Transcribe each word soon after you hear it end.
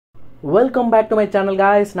Welcome back to my channel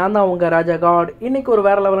guys. நான் தான் உங்க RAJAGOD. இன்னைக்கு ஒரு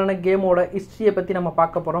வேற லெவலான கேமோட ஹிஸ்டரியை பத்தி நம்ம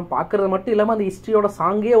பார்க்க போறோம். பார்க்கிறது மட்டும் இல்லாம அந்த ஹிஸ்டரியோட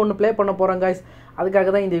சாங்கே ஒன்னு ப்ளே பண்ண போறோம் guys. அதுக்காக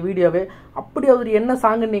தான் இந்த வீடியோவே. அப்படி அது என்ன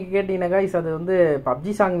சாங் நீங்க கேட்டீங்கன்னா guys அது வந்து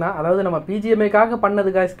PUBG சாங் தான். அதாவது நம்ம Pgmi காக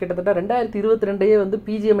பண்ணது guys. கிட்டத்தட்ட 2022 வந்து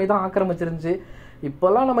Pgmi தான் ஆக்கிரமிச்சிருந்துச்சு.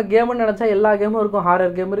 இப்போலாம் நம்ம கேம்னு நினைச்சா எல்லா கேமும் இருக்கும்.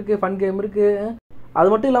 ஹாரர் கேம் இருக்கு, ஃபன் கேம் இருக்கு. அது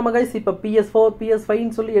மட்டும் இல்லாமல் கைஸ் இப்போ PS4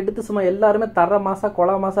 PS5ன்னு சொல்லி எடுத்து சும்மா எல்லாருமே தர மாதம்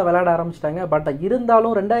கொலை மாதம் விளையாட ஆரம்பிச்சிட்டாங்க. பட்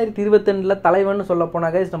இருந்தாலும் 2022 தலைவன்னு சொல்ல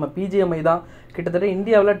போனால் கைஸ் நம்ம Pgmi தான் கிட்டத்தட்ட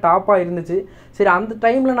இந்தியாவில் டாப்பாக இருந்துச்சு. சரி, அந்த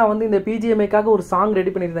டைமில் நான் வந்து இந்த Pgmiக்காக ஒரு சாங்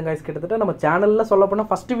ரெடி பண்ணியிருந்தேன் கைஸ். கிட்டத்தட்ட நம்ம சேனலில் சொல்ல போனால்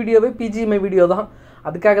ஃபஸ்ட்டு வீடியோவே Pgmi வீடியோ தான்.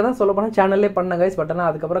 அதுக்காக தான் சொல்ல போனால் சேனல்லே பண்ணேன் கைஸ். பட் ஆனால்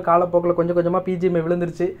அதுக்கப்புறம் காலப்போக்கில் கொஞ்சம் கொஞ்சமாக Pgmi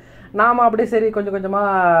விழுந்துருச்சு. நாம் அப்படியே சரி கொஞ்சம்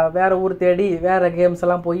கொஞ்சமாக வேறு ஊர் தேடி வேறு கேம்ஸ்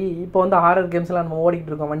எல்லாம் போய் இப்போ வந்து ஹாரர் கேம்ஸ் எல்லாம் நம்ம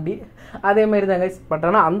ஓடிக்கிட்டு இருக்கோம் வண்டி. அதேமாரி தான் கைஸ். பட்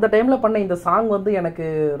ஆனால் அந்த டைமில் பண்ண இந்த சாங் வந்து எனக்கு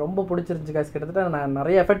ரொம்ப பிடிச்சிருந்துச்சு கைஸ். கிட்டத்தட்ட நான்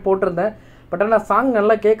நிறைய எஃபெக்ட் போட்டிருந்தேன். பட் ஆனால் சாங்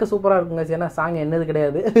நல்லா கேட்க சூப்பராக இருக்கும் கைஸ். ஏன்னா சாங் என்னது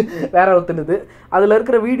கிடையாது, வேற ஒருத்தனுது. அதில்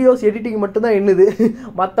இருக்கிற வீடியோஸ் எடிட்டிங் மட்டும்தான் என்னது,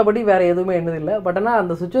 மற்றபடி வேறு எதுவுமே என்னது இல்லை. பட் ஆனால்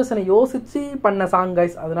அந்த சுச்சுவேஷனை யோசித்து பண்ண சாங்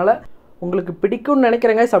கைஸ். அதனால் உங்களுக்கு பிடிக்கும்னு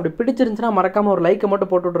நினைக்கிறேன் கைஸ். அப்படி பிடிச்சிருந்துச்சுன்னா மறக்காமல் ஒரு லைக்கை மட்டும்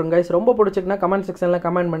போட்டு விட்ருங்க கைஸ். ரொம்ப பிடிச்சிருக்குன்னா கமெண்ட் செக்ஷனில்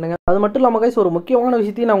கமெண்ட் பண்ணுங்கள். அது மட்டும் இல்லாமல் கைஸ் ஒரு முக்கியமான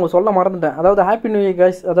விஷயத்தையும் நான் உங்களுக்கு சொல்ல மறந்துட்டேன். அதாவது ஹாப்பி நியூ இயர்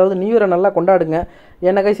கைஸ். அதாவது நியூ இயரை நல்லா கொண்டாடுங்க.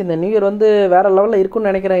 ஏன்னா கைஸ் இந்த நியூ இயர் வந்து வேறு லெவலில்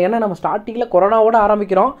இருக்குன்னு நினைக்கிறேன். ஏன்னா நம்ம ஸ்டார்டிங்கில் கொரோனாவோட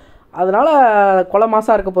ஆரம்பிக்கிறோம். அதனால் கொலை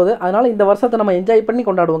மாதம் இருக்க போகுது. அதனால் இந்த வருஷத்தை நம்ம என்ஜாய் பண்ணி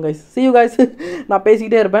கொண்டாடுவோம் கைஸ். see you guys. நான்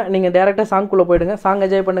பேசிக்கிட்டே இருப்பேன், நீங்கள் டேரெக்டாக சாங்குள்ளே போயிடுங்க. சாங்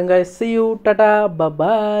என்ஜாய் பண்ணுங்க. see you, tata, bye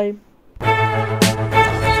bye.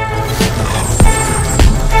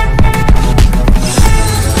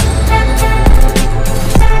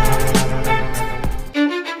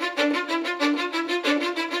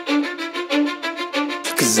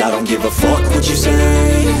 Cause I don't give a fuck what you say.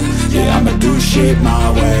 Yeah, I'ma do shit my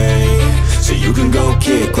way. So you can go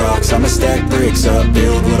kick rocks, I'ma stack bricks up,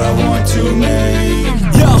 build what I want to make.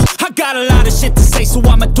 Yo, I got a lot of shit to say, so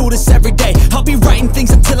I'ma do this every day. I'll be writing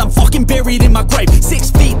things until I'm fucking buried in my grave. 6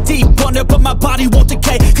 feet deep under, but my body won't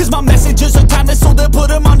decay. Cause my messages are timeless, so they'll put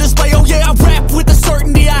them on display. Oh yeah, I rap with a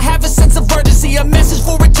certainty, I have a sense of urgency. A message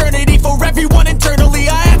for eternity, for everyone internally.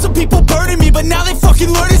 I had some people burning me, but now they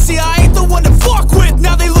fucking learn to see I ain't the one to fuck with.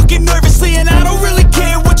 Now they looking nervously, and I don't really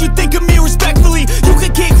care what you think of me respectfully. You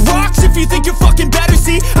can kick rocks if you think you're fucking better,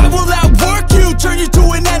 see. I will outwork you, turn you to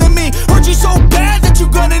an enemy. Hurt you so bad that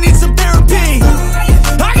you're gonna need some therapy.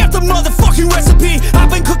 I got the motherfucking recipe. I've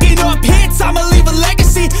been cooking up hits, I'ma leave a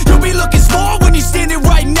legacy. You'll be looking small when you're standing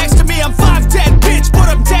right next to me. I'm 5'10", bitch, but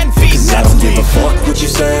I'm 10 feet next to me. 'Cause I don't give a fuck what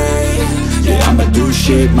you say. Yeah, I'ma do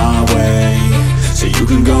shit my way. So you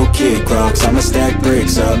can go kick rocks, I'ma stack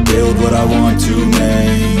bricks up, build what I want to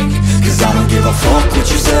make. 'Cause I don't give a fuck what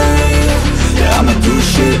you say. Yeah, I'ma do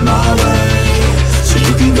shit my way. So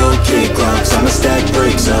you can go kick rocks, I'ma stack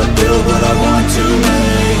bricks up, build what I want to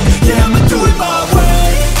make. Yeah, I'ma do it my way.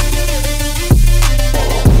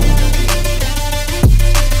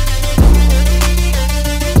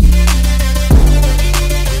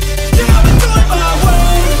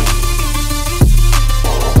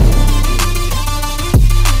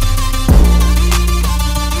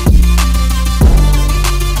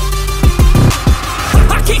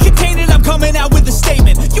 Coming out with a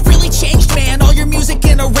statement. You really changed, man, all your music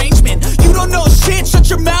and arrangement. You don't know shit, shut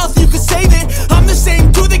your mouth, you can save it. I'm the same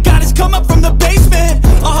dude that got his come up from the basement.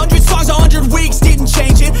 100 songs, 100 weeks, didn't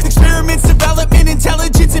change it. Experiments, development,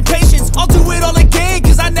 intelligence, and patience. I'll do it all again,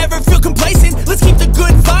 cause I never feel complacent. Let's keep the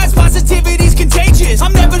good vibes, positivity's contagious.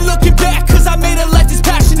 I'm never looking back, cause I made a life that's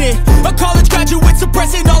passionate. A college graduate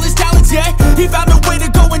suppressing all his talents, yeah. He found a way to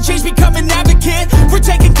go and change, become an advocate. For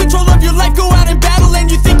taking control of your life, go out and battle. And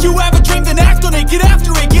you think you have a dream, then act on it. Get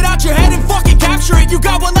after it, get out your head and fucking capture it. You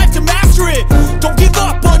got one life to master it. Don't give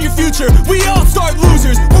up on your future, we all start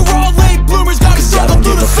losers. We're all late bloomers, gotta struggle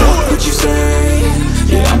through the sewer. I don't give a fuck what you say.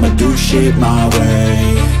 Yeah, I'ma do shit my way.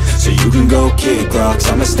 So you can go kick rocks,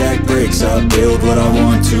 I'ma stack bricks up, build what I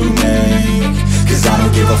want to make. 'Cause I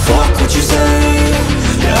don't give a fuck what you say.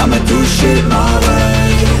 Yeah, I'ma do shit my way.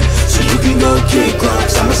 So you can go kick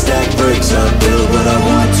rocks, I'ma stack bricks up, build what I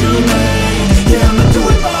want to make. Yeah, I'ma do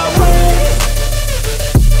it my way.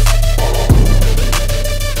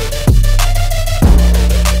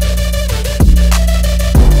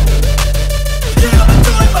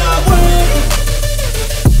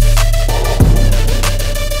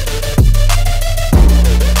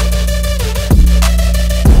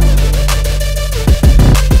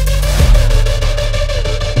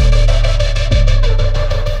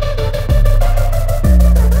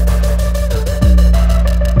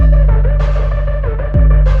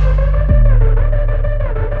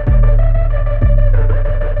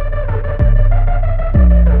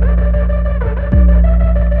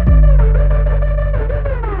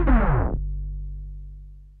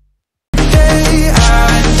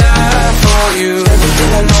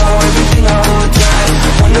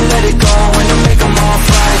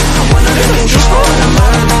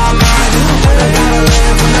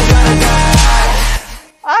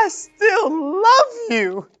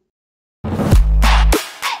 you.